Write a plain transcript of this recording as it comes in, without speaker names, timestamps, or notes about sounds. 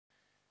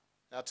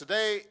Now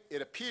today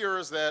it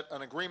appears that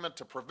an agreement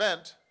to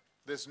prevent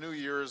this New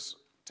Year's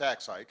tax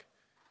hike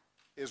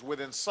is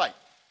within sight,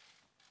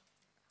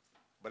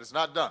 but it's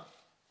not done.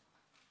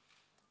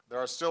 There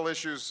are still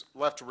issues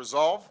left to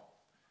resolve,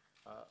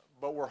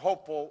 but we're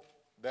hopeful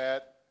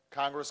that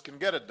Congress can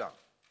get it done.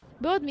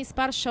 בעוד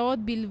מספר שעות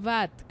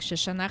בלבד,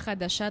 כששנה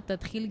חדשה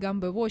תתחיל גם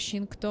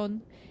בוושינגטון,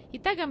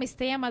 איתה גם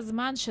מסתיים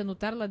הזמן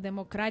שנותר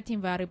לדמוקרטים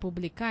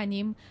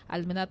והרפובליקנים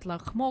על מנת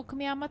לחמוק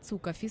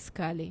מהמצוק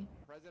הפיסקלי.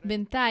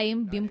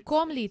 בינתיים,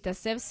 במקום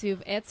להתאסף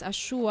סביב עץ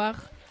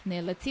אשוח,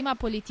 נאלצים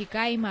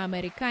הפוליטיקאים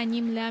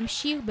האמריקנים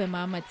להמשיך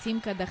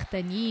במאמצים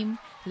קדחתניים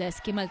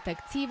להסכים על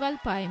תקציב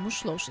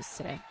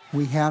 2013.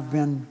 We have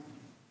been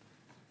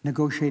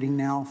negotiating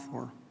now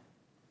for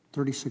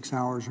 36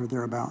 hours or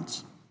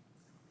thereabouts.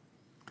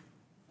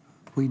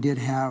 We did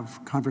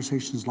have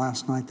conversations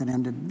last night that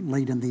ended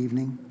late in the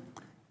evening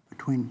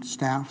between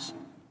staffs.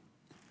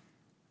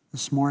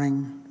 This morning,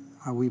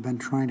 we've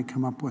been trying to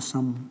come up with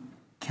some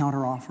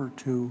counteroffer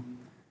to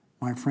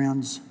my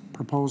friend's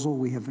proposal.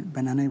 We haven't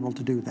been unable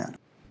to do that.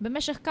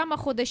 במשך כמה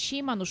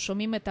חודשים אנו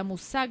שומעים את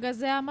המושג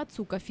הזה,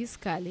 המצוק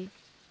הפיסקלי.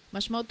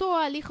 משמעותו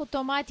ההליך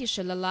אוטומטי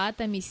של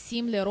העלאת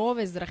המיסים לרוב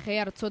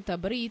אזרחי ארצות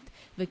הברית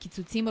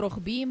וקיצוצים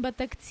רוחביים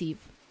בתקציב.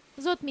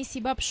 זאת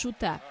מסיבה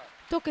פשוטה.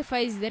 תוקף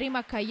ההסדרים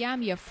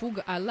הקיים יפוג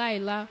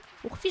הלילה,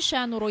 וכפי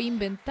שאנו רואים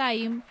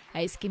בינתיים,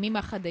 ההסכמים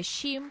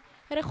החדשים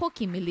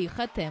רחוקים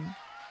מלהיחתם.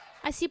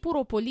 הסיפור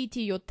הוא פוליטי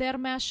יותר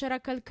מאשר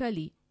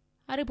הכלכלי.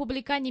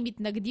 הרפובליקנים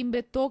מתנגדים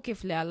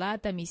בתוקף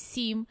להעלאת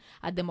המיסים,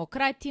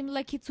 הדמוקרטים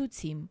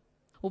לקיצוצים.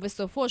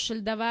 ובסופו של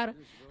דבר,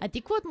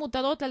 התקוות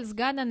מוטלות על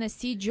סגן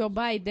הנשיא ג'ו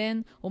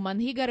ביידן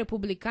ומנהיג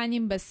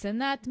הרפובליקנים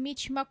בסנאט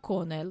מיץ'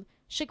 מקונל,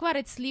 שכבר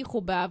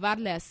הצליחו בעבר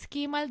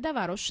להסכים על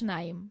דבר או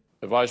שניים.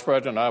 The Vice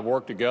President and I have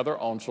worked together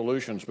on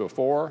solutions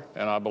before,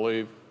 and I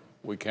believe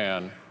we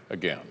can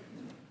again.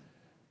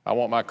 I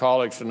want my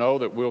colleagues to know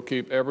that we'll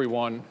keep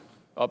everyone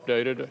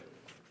updated.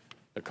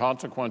 The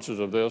consequences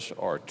of this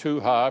are too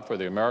high for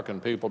the American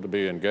people to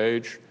be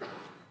engaged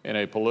in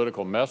a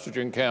political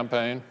messaging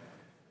campaign.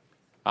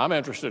 I'm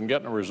interested in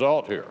getting a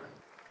result here.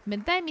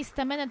 בינתיים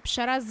מסתמנת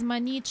פשרה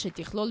זמנית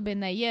שתכלול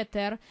בין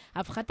היתר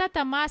הפחתת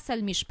המס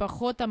על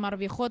משפחות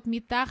המרוויחות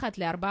מתחת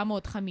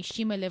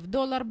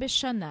ל$450,000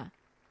 בשנה.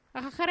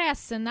 אך אחרי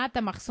הסנאט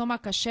המחסום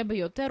הקשה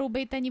ביותר הוא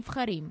בית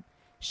הנבחרים.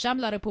 שם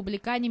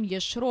לרפובליקנים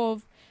יש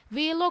רוב,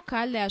 ויהיה לא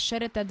קל לאשר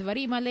את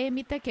הדברים עליהם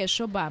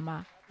מתעקש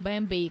אובמה,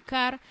 בהם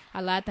בעיקר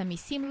העלאת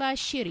המיסים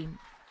לעשירים.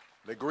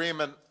 The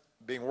agreement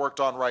being worked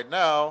on right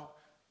now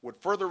would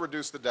further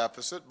reduce the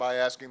deficit by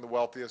asking the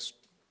wealthiest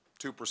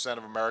 2%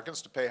 of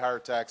Americans to pay higher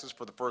taxes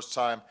for the first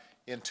time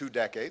in 2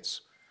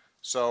 decades.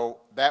 So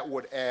that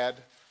would add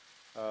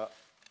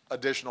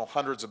additional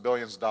hundreds of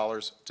billions of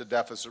dollars to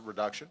deficit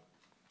reduction.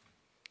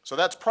 So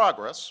that's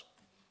progress,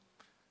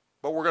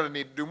 but we're going to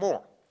need to do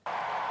more.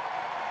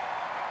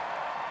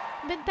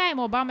 בינתיים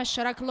אובמה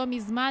שרק לא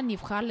מזמן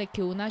נבחר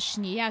לכהונה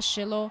שנייה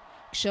שלו,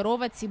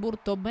 כשרוב הציבור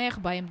תומך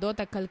בעמדות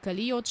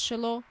הכלכליות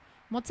שלו,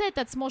 מוצא את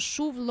עצמו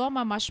שוב לא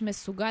ממש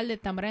מסוגל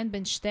לתמרן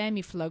בין שתי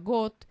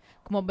המפלגות,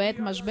 כמו בעת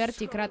משבר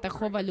תקרת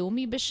החוב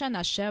הלאומי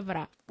בשנה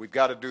שעברה. We've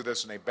got to do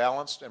this in a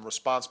balanced and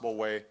responsible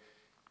way,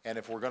 and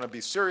if we're going to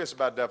be serious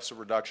about deficit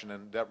reduction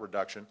and debt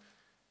reduction,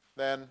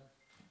 then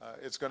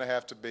it's going to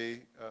have to be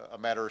a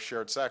matter of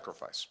shared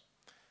sacrifice,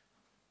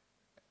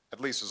 at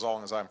least as long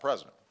as I'm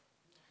president.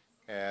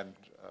 And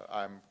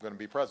I'm going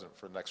to be president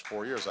for the next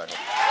 4 years, I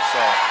hope.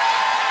 So,